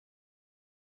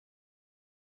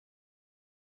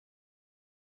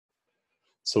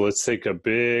So let's take a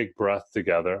big breath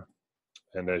together.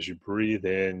 And as you breathe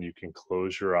in, you can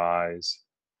close your eyes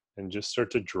and just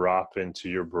start to drop into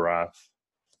your breath.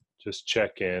 Just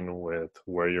check in with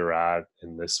where you're at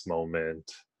in this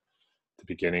moment, the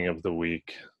beginning of the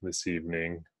week, this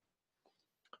evening.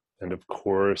 And of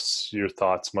course, your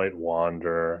thoughts might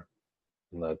wander,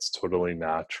 and that's totally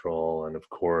natural. And of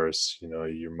course,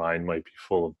 your mind might be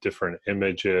full of different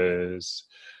images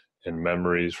and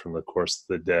memories from the course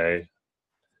of the day.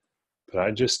 But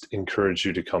I just encourage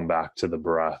you to come back to the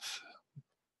breath.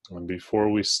 And before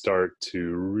we start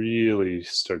to really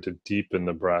start to deepen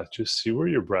the breath, just see where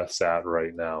your breath's at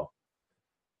right now.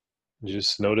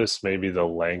 Just notice maybe the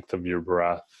length of your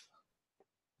breath.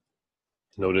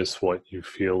 Notice what you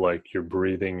feel like you're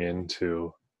breathing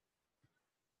into.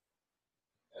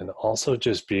 And also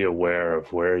just be aware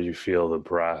of where you feel the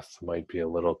breath might be a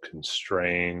little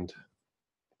constrained,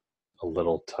 a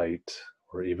little tight,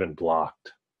 or even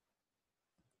blocked.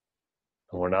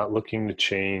 And we're not looking to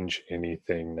change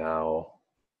anything now.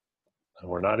 And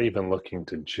we're not even looking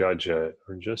to judge it.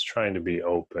 We're just trying to be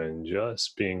open,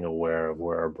 just being aware of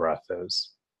where our breath is.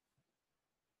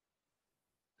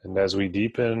 And as we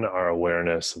deepen our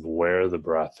awareness of where the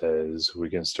breath is, we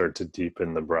can start to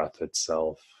deepen the breath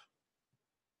itself.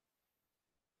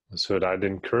 So I'd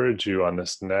encourage you on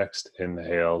this next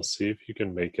inhale, see if you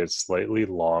can make it slightly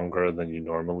longer than you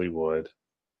normally would.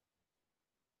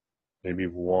 Maybe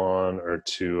 1 or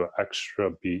 2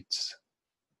 extra beats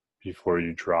before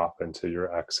you drop into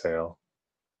your exhale.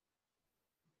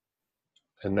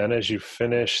 And then as you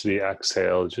finish the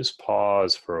exhale, just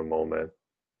pause for a moment.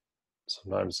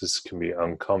 Sometimes this can be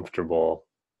uncomfortable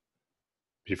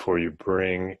before you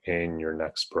bring in your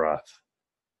next breath.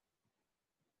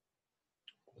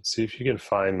 See if you can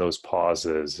find those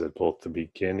pauses at both the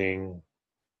beginning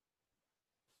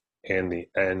and the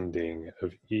ending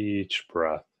of each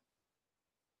breath.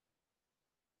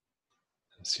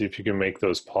 And see if you can make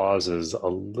those pauses a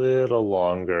little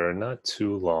longer, not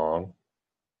too long,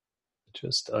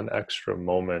 just an extra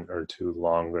moment or two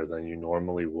longer than you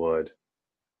normally would.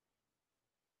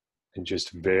 And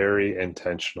just very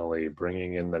intentionally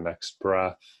bringing in the next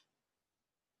breath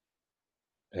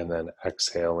and then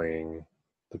exhaling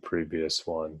the previous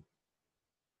one.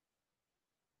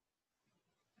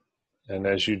 And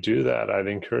as you do that, I'd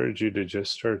encourage you to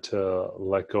just start to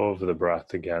let go of the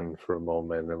breath again for a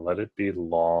moment and let it be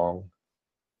long.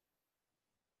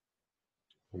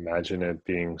 Imagine it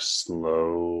being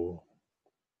slow,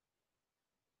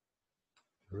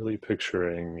 really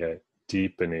picturing it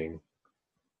deepening.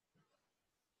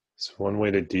 So one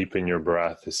way to deepen your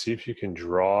breath is see if you can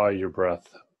draw your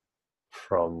breath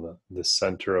from the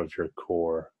center of your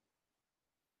core.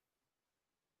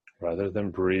 Rather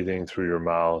than breathing through your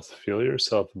mouth, feel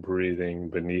yourself breathing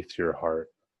beneath your heart.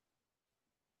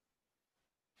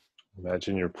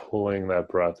 Imagine you're pulling that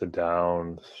breath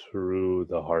down through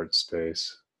the heart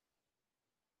space.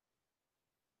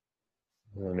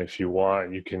 And if you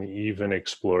want, you can even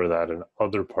explore that in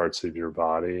other parts of your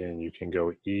body, and you can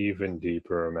go even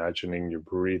deeper, imagining you're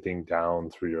breathing down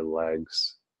through your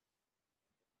legs.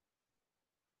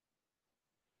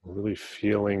 Really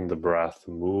feeling the breath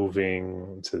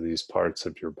moving to these parts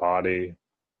of your body,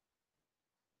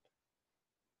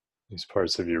 these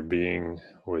parts of your being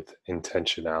with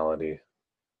intentionality.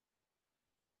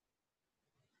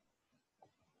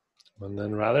 And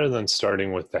then rather than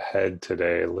starting with the head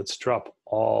today, let's drop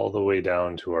all the way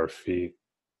down to our feet,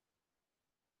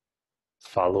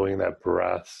 following that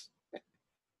breath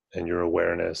and your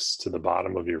awareness to the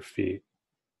bottom of your feet.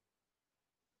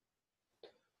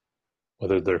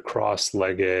 Whether they're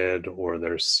cross-legged or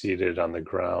they're seated on the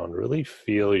ground, really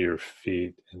feel your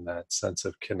feet in that sense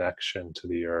of connection to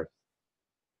the earth.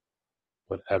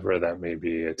 Whatever that may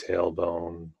be, a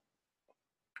tailbone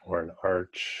or an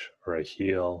arch or a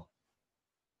heel.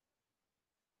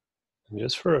 And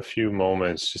just for a few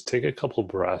moments, just take a couple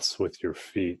breaths with your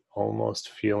feet, almost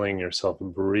feeling yourself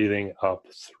breathing up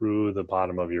through the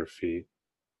bottom of your feet.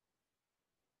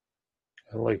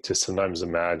 I like to sometimes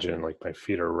imagine like my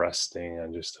feet are resting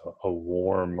on just a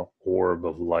warm orb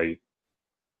of light.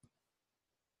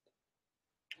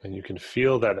 And you can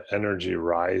feel that energy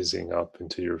rising up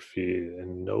into your feet,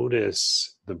 and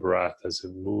notice the breath as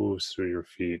it moves through your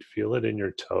feet. Feel it in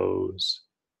your toes.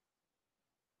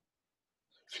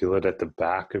 Feel it at the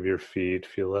back of your feet.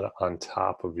 Feel it on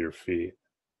top of your feet.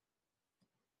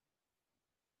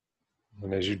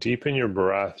 And as you deepen your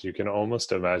breath, you can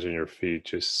almost imagine your feet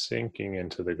just sinking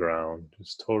into the ground,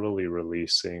 just totally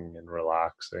releasing and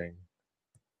relaxing.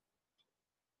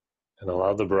 And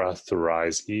allow the breath to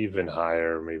rise even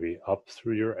higher, maybe up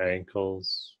through your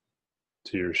ankles,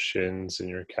 to your shins and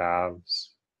your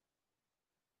calves.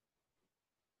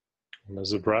 And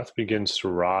as the breath begins to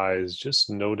rise, just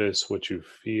notice what you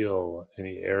feel,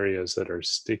 any areas that are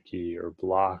sticky or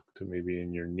blocked, maybe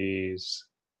in your knees,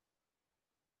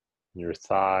 your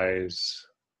thighs,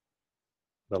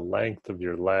 the length of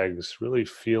your legs, really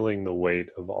feeling the weight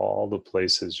of all the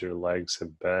places your legs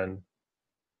have been.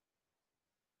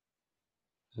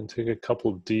 And take a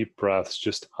couple deep breaths,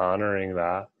 just honoring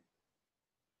that,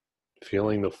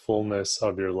 feeling the fullness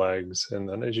of your legs. And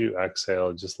then as you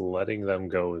exhale, just letting them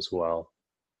go as well.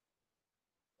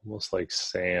 Almost like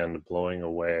sand blowing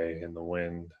away in the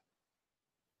wind.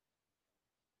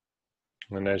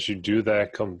 And as you do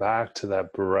that, come back to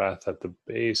that breath at the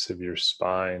base of your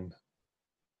spine.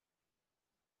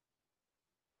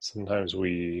 Sometimes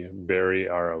we bury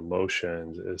our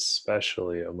emotions,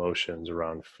 especially emotions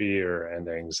around fear and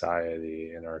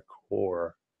anxiety in our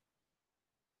core.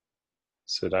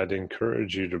 So I'd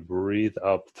encourage you to breathe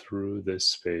up through this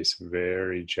space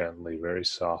very gently, very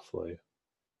softly.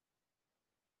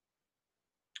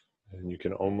 And you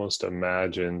can almost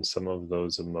imagine some of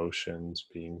those emotions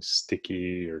being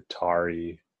sticky or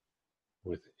tarry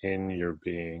within your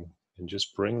being, and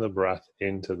just bring the breath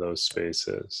into those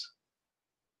spaces.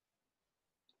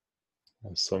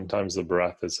 And sometimes the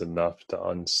breath is enough to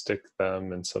unstick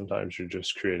them, and sometimes you're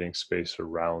just creating space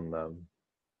around them.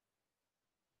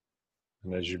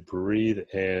 And as you breathe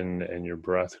in and your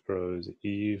breath grows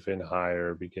even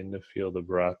higher, begin to feel the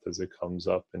breath as it comes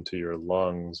up into your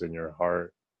lungs and your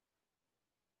heart.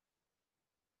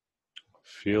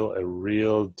 Feel a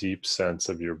real deep sense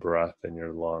of your breath in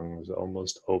your lungs,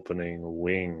 almost opening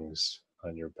wings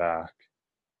on your back.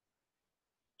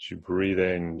 As you breathe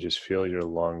in, just feel your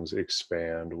lungs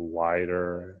expand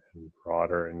wider and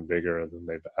broader and bigger than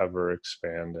they've ever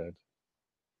expanded.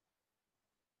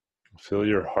 Feel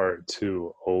your heart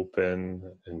too open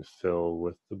and fill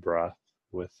with the breath,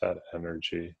 with that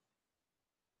energy.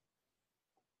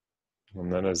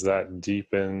 And then as that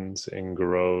deepens and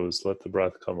grows, let the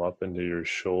breath come up into your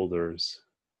shoulders,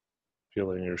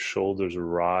 feeling your shoulders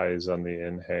rise on the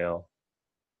inhale,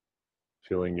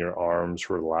 feeling your arms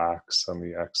relax on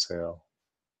the exhale.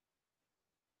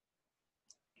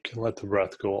 You can let the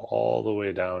breath go all the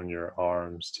way down your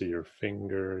arms to your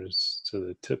fingers, to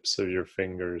the tips of your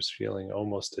fingers, feeling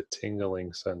almost a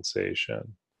tingling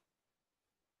sensation.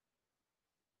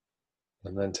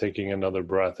 And then taking another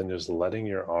breath and just letting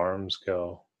your arms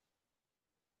go,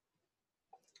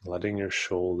 letting your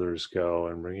shoulders go,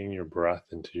 and bringing your breath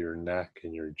into your neck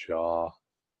and your jaw.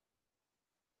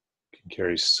 You can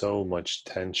carry so much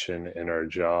tension in our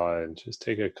jaw, and just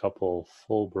take a couple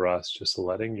full breaths, just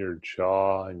letting your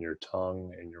jaw and your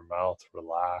tongue and your mouth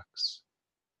relax.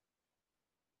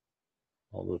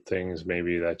 All the things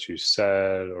maybe that you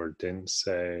said or didn't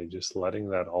say, just letting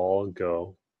that all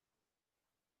go.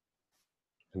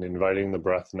 And inviting the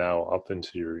breath now up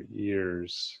into your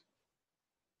ears,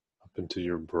 up into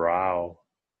your brow,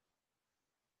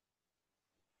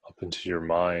 up into your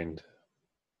mind.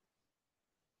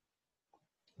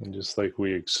 And just like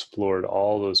we explored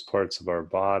all those parts of our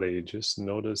body, just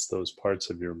notice those parts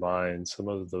of your mind. Some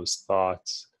of those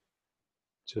thoughts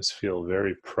just feel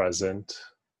very present,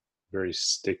 very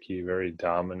sticky, very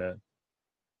dominant.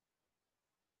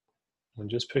 And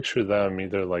just picture them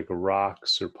either like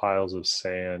rocks or piles of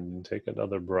sand, and take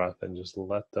another breath and just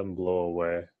let them blow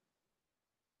away.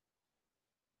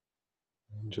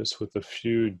 And just with a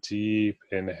few deep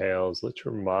inhales, let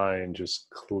your mind just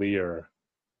clear.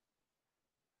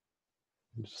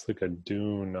 Just like a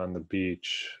dune on the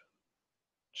beach,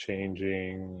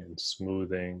 changing and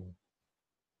smoothing.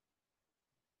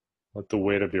 Let the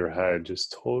weight of your head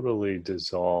just totally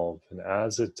dissolve. And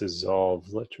as it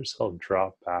dissolves, let yourself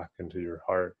drop back into your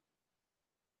heart.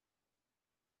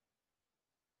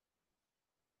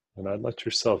 And I'd let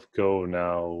yourself go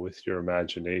now with your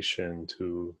imagination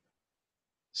to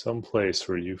some place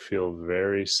where you feel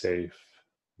very safe,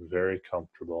 very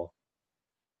comfortable.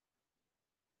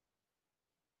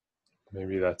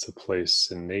 Maybe that's a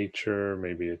place in nature,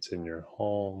 maybe it's in your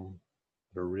home,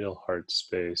 a real heart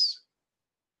space.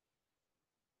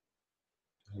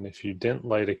 And if you didn't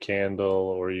light a candle,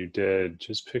 or you did,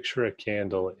 just picture a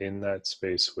candle in that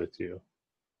space with you.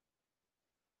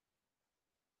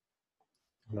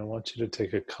 And I want you to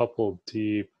take a couple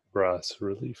deep breaths,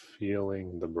 really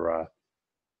feeling the breath,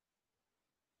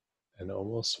 and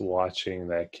almost watching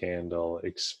that candle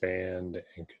expand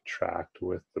and contract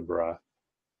with the breath.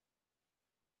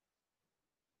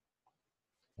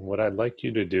 And what I'd like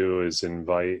you to do is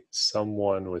invite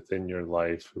someone within your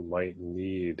life who might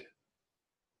need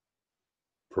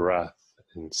breath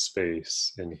in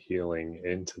space and healing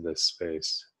into this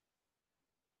space.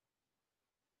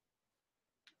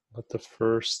 Let the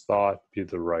first thought be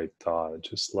the right thought.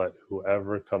 Just let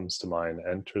whoever comes to mind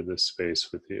enter this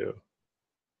space with you.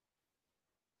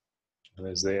 And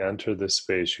as they enter this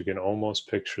space, you can almost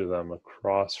picture them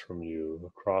across from you,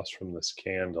 across from this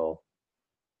candle.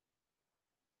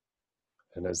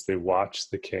 And as they watch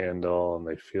the candle and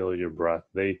they feel your breath,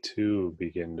 they too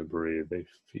begin to breathe. They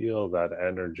feel that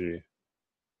energy.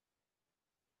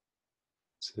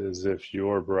 It's as if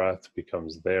your breath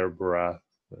becomes their breath.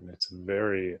 And it's a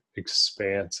very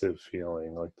expansive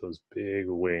feeling, like those big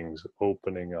wings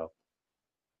opening up.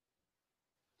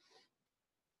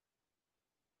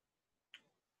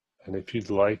 And if you'd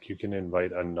like, you can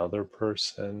invite another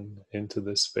person into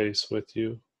this space with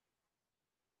you.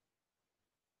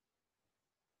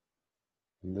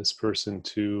 And this person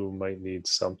too might need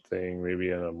something,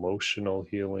 maybe an emotional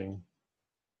healing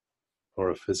or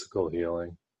a physical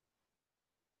healing.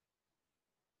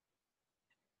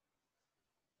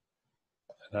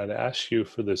 And I'd ask you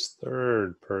for this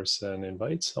third person,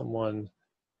 invite someone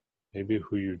maybe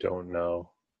who you don't know.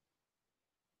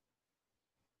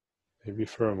 Maybe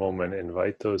for a moment,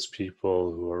 invite those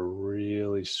people who are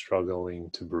really struggling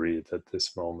to breathe at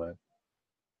this moment.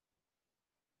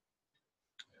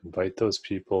 Invite those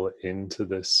people into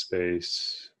this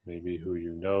space, maybe who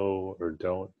you know or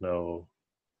don't know,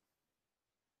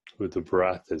 who the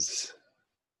breath is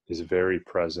very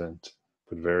present,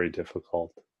 but very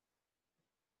difficult.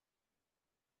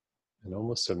 And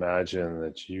almost imagine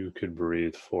that you could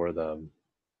breathe for them.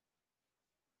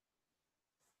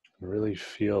 And really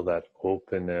feel that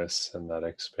openness and that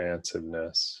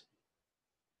expansiveness.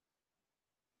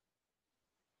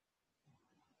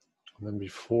 And then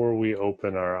before we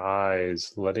open our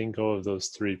eyes, letting go of those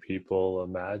three people,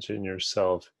 imagine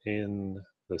yourself in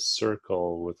the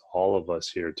circle with all of us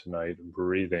here tonight,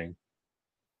 breathing.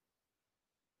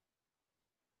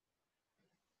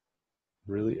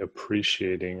 Really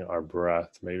appreciating our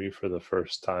breath, maybe for the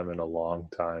first time in a long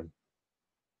time.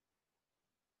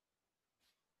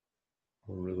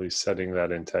 We're really setting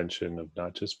that intention of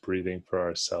not just breathing for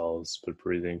ourselves, but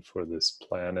breathing for this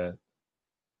planet,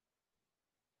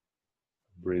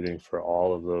 breathing for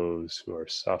all of those who are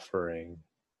suffering,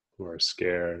 who are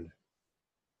scared,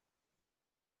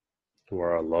 who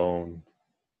are alone.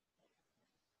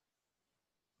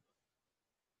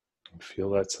 And feel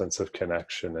that sense of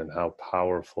connection and how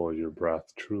powerful your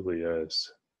breath truly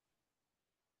is.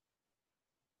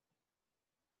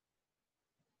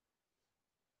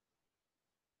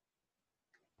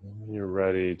 And when you're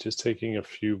ready, just taking a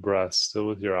few breaths, still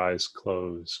with your eyes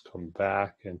closed, come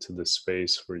back into the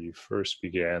space where you first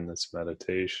began this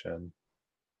meditation.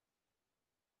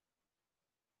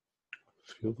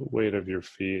 Feel the weight of your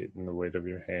feet and the weight of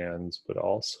your hands, but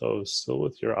also still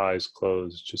with your eyes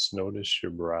closed, just notice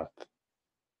your breath.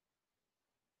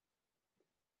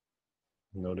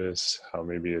 Notice how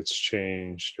maybe it's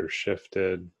changed or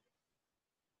shifted.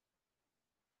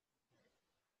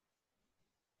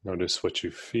 Notice what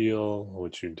you feel,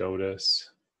 what you notice.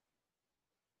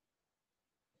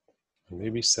 And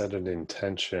maybe set an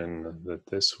intention that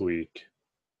this week,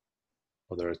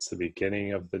 whether it's the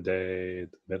beginning of the day,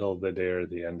 the middle of the day, or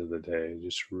the end of the day,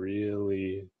 just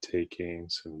really taking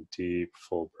some deep,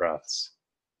 full breaths.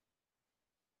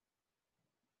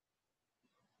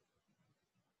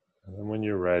 And then when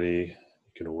you're ready,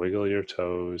 you can wiggle your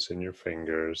toes and your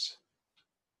fingers,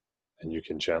 and you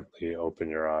can gently open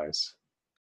your eyes.